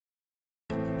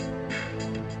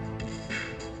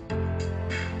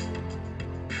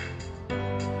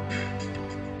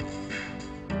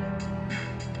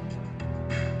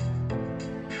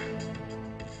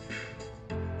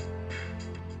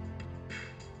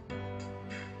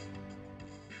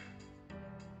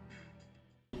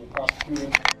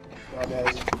prosecuting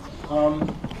Valdez.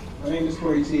 My name is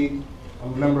L Teague.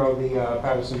 I'm a member of the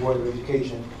Paterson Board of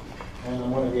Education, and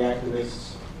I'm one of the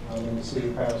activists in the city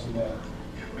of Paterson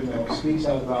that speaks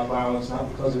out about violence, not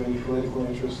because of any political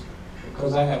interest,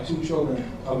 because I have 2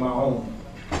 children of my own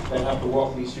that have to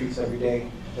walk these streets every day,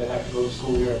 that have to go to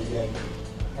school here every day.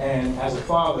 And as a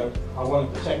father, I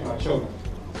want to protect my children.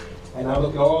 And I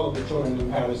look at all of the children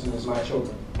in Paterson as my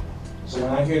children. So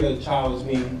when I hear that a child has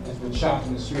been shot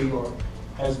in the street or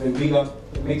has been beat up,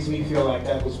 it makes me feel like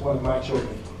that was one of my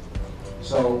children.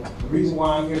 So the reason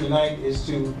why I'm here tonight is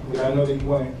because I know that you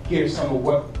want to hear some of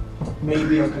what may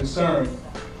be a concern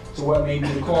to what may be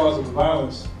the cause of the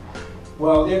violence.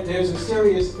 Well, there's a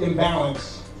serious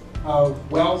imbalance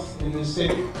of wealth in this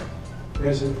city.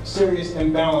 There's a serious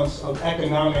imbalance of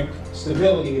economic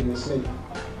stability in this city.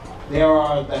 There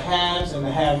are the haves and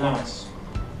the have-nots,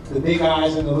 the big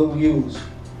I's and the little U's.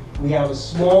 We have a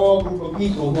small group of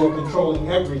people who are controlling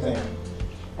everything,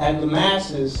 and the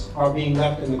masses are being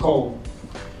left in the cold.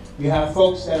 You have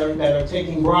folks that are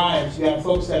taking bribes. You have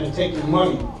folks that are taking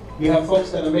money. You have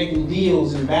folks that are making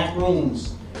deals in back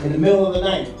rooms in the middle of the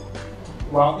night,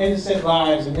 while innocent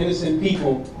lives and innocent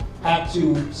people have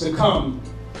to succumb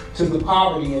to the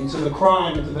poverty and to the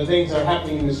crime and to the things that are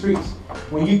happening in the streets.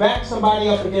 When you back somebody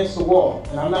up against the wall,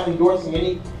 and I'm not endorsing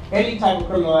any type of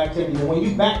criminal activity, but when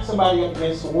you back somebody up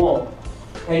against the wall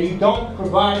and you don't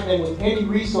provide them with any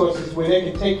resources where they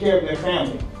can take care of their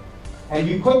family, and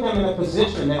you put them in a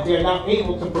position that they're not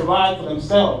able to provide for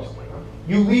themselves,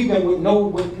 you leave them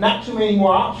with not too many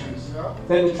more options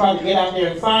than to try to get out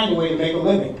there and find a way to make a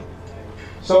living.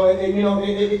 So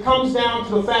it comes down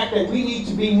to the fact that we need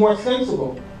to be more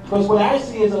sensible. Because what I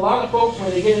see is a lot of folks, when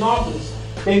they get in office,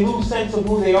 they lose sense of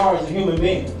who they are as a human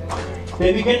being.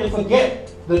 They begin to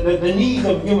forget the needs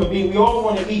of a human being. We all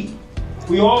want to eat.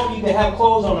 We all need to have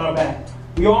clothes on our back.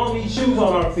 We all need shoes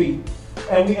on our feet.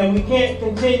 And we can't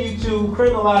continue to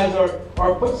criminalize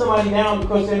or put somebody down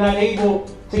because they're not able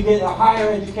to get a higher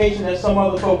education that some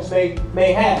other folks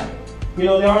may have.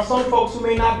 There are some folks who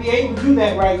may not be able to do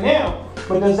that right now,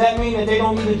 but does that mean that they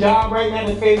don't need a job right now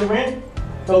to pay the rent?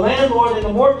 The landlord and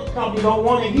the mortgage company don't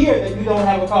want to hear that you don't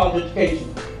have a college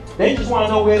education. They just want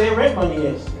to know where their rent money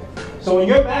is. So when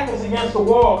your back is against the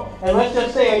wall, and let's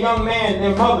just say a young man,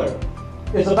 their mother,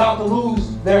 is about to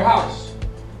lose their house,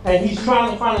 and he's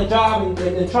trying to find a job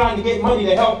and trying to get money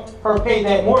to help her pay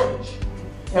that mortgage.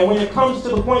 And when it comes to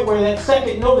the point where that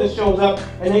second notice shows up,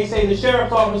 and they say the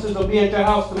sheriff's officers will be at your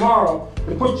house tomorrow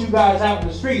to put you guys out in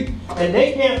the street, and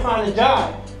they can't find a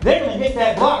job, they're going to hit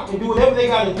that block and do whatever they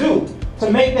got to do to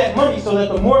make that money so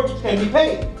that the mortgage can be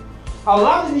paid. A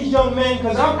lot of these young men,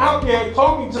 because I'm out there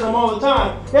talking to them all the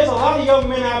time, there's a lot of young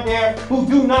men out there who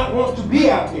do not want to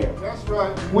be out there. That's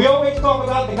right. We always talk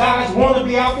about the guys who want to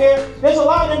be out there. There's a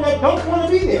lot of them that don't want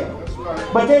to be there. That's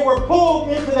right. But they were pulled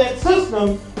into that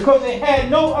system because they had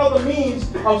no other means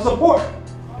of support.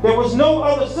 There was no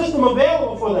other system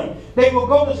available for them. They would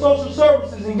go to social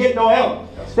services and get no help.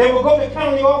 They would go to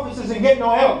county offices and get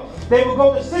no help. They would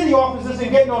go to city offices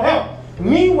and get no help.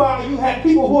 Meanwhile, you have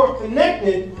people who are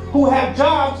connected, who have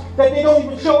jobs that they don't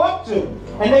even show up to,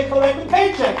 and they collect a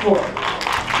paycheck for it.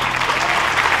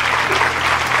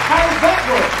 How does that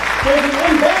work? There's an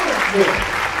imbalance there.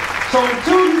 So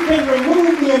until you can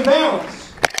remove the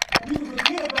imbalance, you can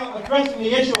forget about addressing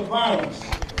the issue of violence.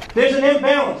 There's an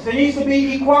imbalance. There needs to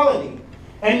be equality,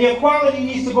 and the equality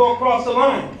needs to go across the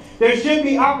line. There should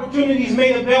be opportunities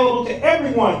made available to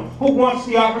everyone who wants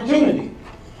the opportunity.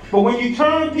 But when you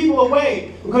turn people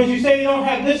away because you say they don't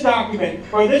have this document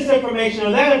or this information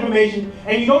or that information,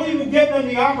 and you don't even give them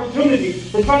the opportunity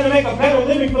to try to make a better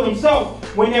living for themselves,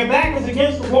 when their back is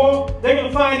against the wall, they're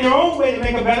going to find their own way to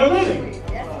make a better living.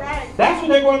 That's right. That's what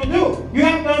they're going to do. You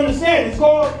have to understand, it's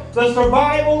called the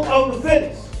survival of the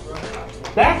fittest.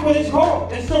 That's what it's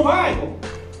called. It's survival.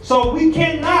 So we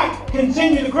cannot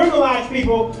continue to criminalize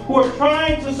people who are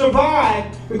trying to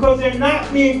survive because they're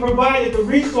not being provided the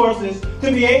resources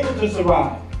to be able to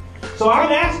survive. So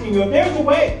I'm asking you, if there's a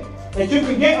way that you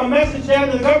can get a message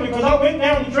down to the governor, because I went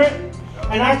down to Trenton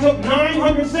and I took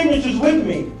 900 signatures with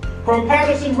me from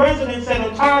Paterson residents that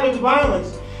are tired of the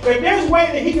violence. If there's a way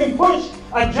that he can push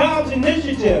a jobs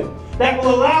initiative that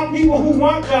will allow people who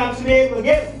want jobs to be able to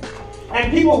get them, and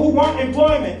people who want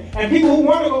employment, and people who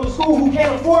want to go to school who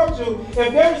can't afford to,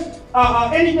 if there's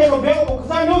anything available,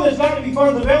 because I know there's got to be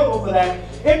funds available for that,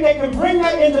 if they can bring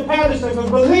that into Paterson, because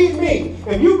believe me,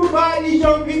 if you provide these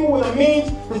young people with a means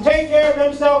to take care of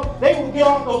themselves, they will get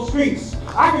off those streets.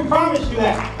 I can promise you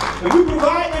that. If you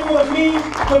provide them with a means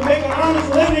to make an honest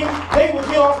living, they will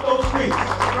get off those streets.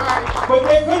 But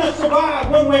they're going to survive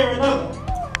one way or another.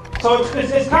 So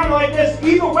it's kind of like this.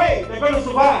 Either way, they're going to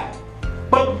survive.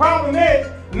 But the problem is,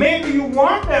 maybe you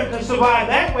want them to survive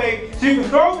that way so you can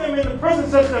throw them in the prison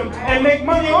system and make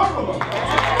money off of them.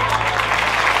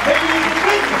 Maybe it's a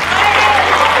business.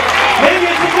 Maybe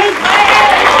it's a business.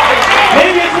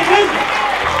 Maybe it's a business.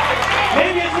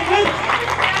 Maybe it's a business.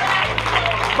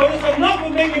 But it's enough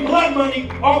of making blood money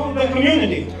off of the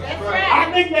community. I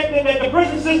think that the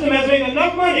prison system has made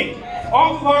enough money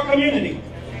off of our community.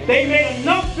 They made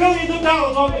enough billions of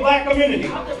dollars off the black community.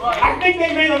 I think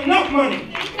they made enough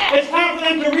money. It's time for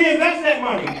them to reinvest that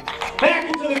money back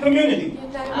into the community.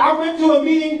 I went to a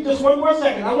meeting, just one more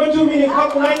second, I went to a meeting a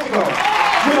couple nights ago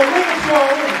with a liquor store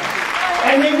owner,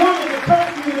 and they wanted the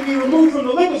curfew to be removed from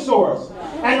the liquor stores.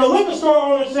 And the liquor store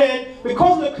owner said,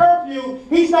 because of the curfew,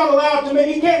 he's not allowed to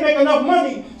he can't make enough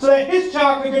money so that his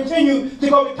child can continue to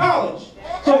go to college.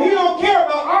 So he don't care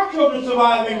about our children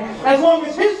surviving as long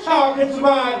as his child can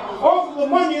survive off of the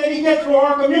money that he gets from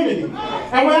our community.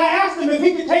 And when I asked him if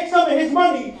he could take some of his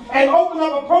money and open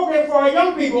up a program for our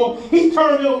young people, he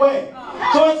turned it away.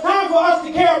 So it's time for us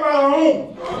to care about our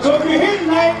own. So if you're here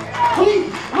tonight, please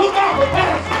look out for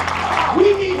Paterson.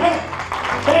 We need help.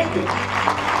 Thank you.